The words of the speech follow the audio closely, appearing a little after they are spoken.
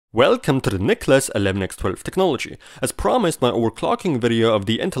Welcome to the Nicholas 11x12 technology. As promised, my overclocking video of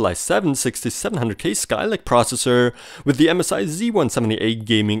the Intel i7-6700K Skylake processor with the MSI Z170A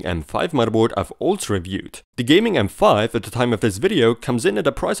Gaming M5 motherboard I've also reviewed. The Gaming M5 at the time of this video comes in at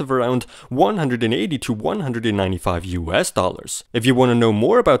a price of around $180 to $195 US. If you want to know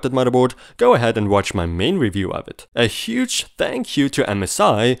more about that motherboard, go ahead and watch my main review of it. A huge thank you to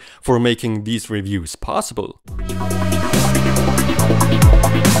MSI for making these reviews possible.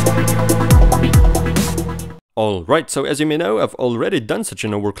 Alright, so as you may know, I've already done such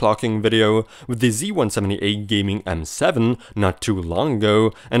an overclocking video with the Z170A Gaming M7 not too long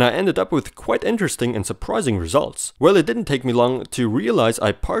ago, and I ended up with quite interesting and surprising results. Well, it didn't take me long to realize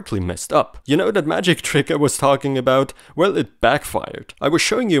I partly messed up. You know that magic trick I was talking about? Well, it backfired. I was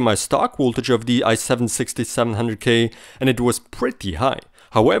showing you my stock voltage of the i7-6700K and it was pretty high.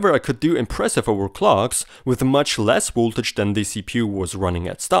 However, I could do impressive overclocks with much less voltage than the CPU was running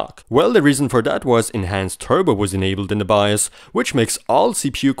at stock. Well, the reason for that was enhanced turbo was enabled in the BIOS, which makes all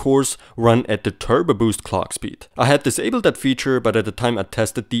CPU cores run at the turbo boost clock speed. I had disabled that feature, but at the time I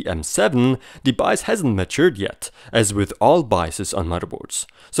tested the M7, the BIOS hasn't matured yet, as with all BIOSes on motherboards.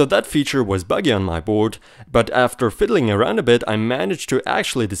 So that feature was buggy on my board, but after fiddling around a bit, I managed to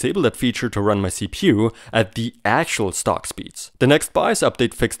actually disable that feature to run my CPU at the actual stock speeds. The next BIOS update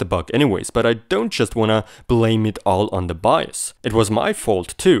fixed the bug anyways, but I don't just wanna blame it all on the BIOS. It was my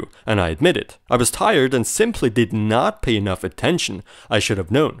fault too, and I admit it. I was tired and simply did not pay enough attention. I should have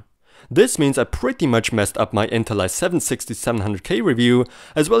known. This means I pretty much messed up my Intel i7-6700K review,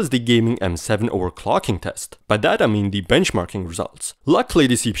 as well as the Gaming M7 overclocking test. By that I mean the benchmarking results. Luckily,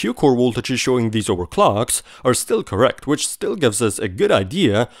 the CPU core voltages showing these overclocks are still correct, which still gives us a good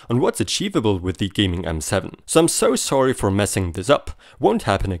idea on what's achievable with the Gaming M7. So I'm so sorry for messing this up. Won't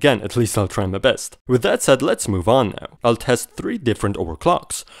happen again, at least I'll try my best. With that said, let's move on now. I'll test 3 different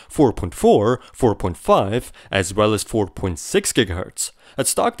overclocks, 4.4, 4.5, as well as 4.6 GHz. At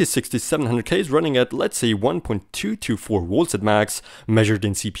stock, the 6700K is running at, let's say, 1.224 volts at max, measured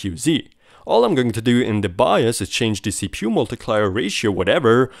in CPU Z. All I'm going to do in the BIOS is change the CPU multiplier ratio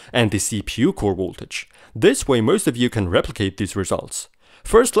whatever and the CPU core voltage. This way most of you can replicate these results.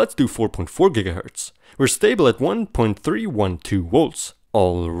 First, let's do 4.4 GHz. We're stable at 1.312 volts.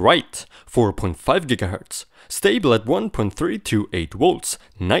 Alright, 4.5 GHz. Stable at 1.328 volts.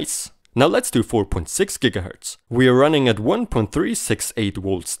 Nice. Now let's do 4.6 GHz. We are running at 1.368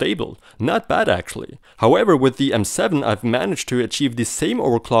 volts stable. Not bad actually. However, with the M7 I've managed to achieve the same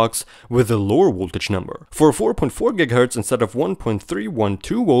overclocks with a lower voltage number. For 4.4 GHz instead of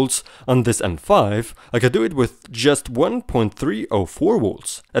 1.312 volts on this M5, I could do it with just 1.304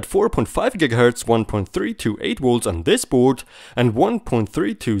 volts. At 4.5 GHz, 1.328 volts on this board and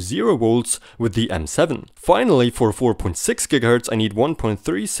 1.320 volts with the M7. Finally, for 4.6 GHz I need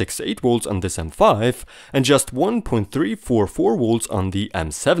 1.368 volts on this M5 and just 1.344 volts on the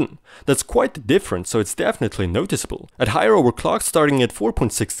M7. That's quite the difference, so it's definitely noticeable. At higher overclocks starting at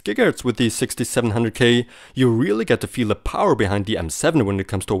 4.6 GHz with the 6700K, you really get to feel the power behind the M7 when it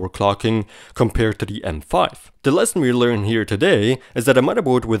comes to overclocking compared to the M5. The lesson we learn here today is that a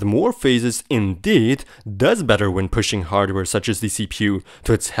motherboard with more phases indeed does better when pushing hardware such as the CPU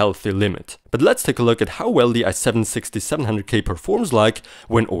to its healthy limit. But let's take a look at how well the i7-6700K performs like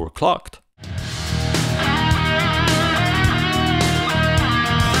when overclocked.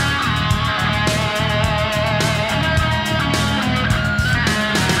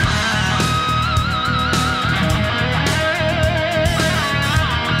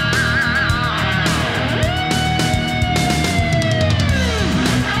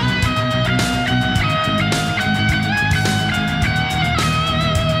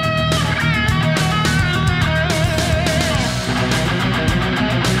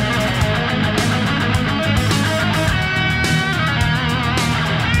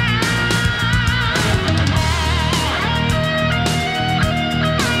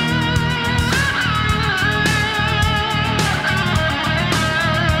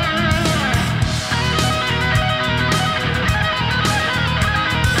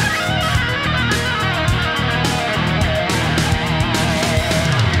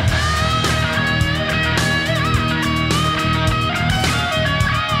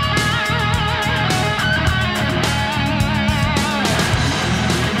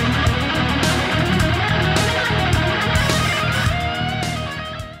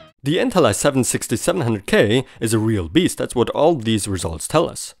 The Intel i7-6700K is a real beast, that's what all these results tell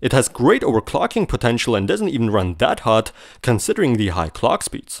us. It has great overclocking potential and doesn't even run that hot considering the high clock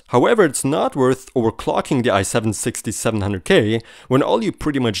speeds. However, it's not worth overclocking the i7-6700K when all you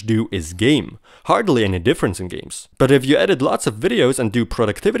pretty much do is game. Hardly any difference in games. But if you edit lots of videos and do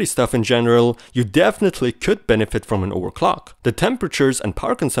productivity stuff in general, you definitely could benefit from an overclock. The temperatures and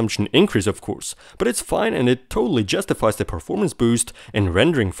power consumption increase of course, but it's fine and it totally justifies the performance boost in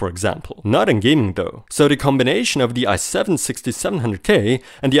rendering for example. Not in gaming though. So the combination of the i7-6700K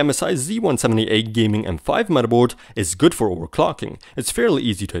and the MSI Z170A Gaming M5 motherboard is good for overclocking. It's fairly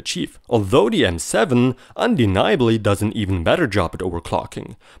easy to achieve. Although the M7 undeniably does an even better job at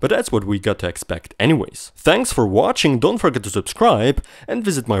overclocking. But that's what we got to expect anyways. Thanks for watching, don't forget to subscribe and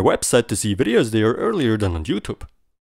visit my website to see videos there earlier than on YouTube.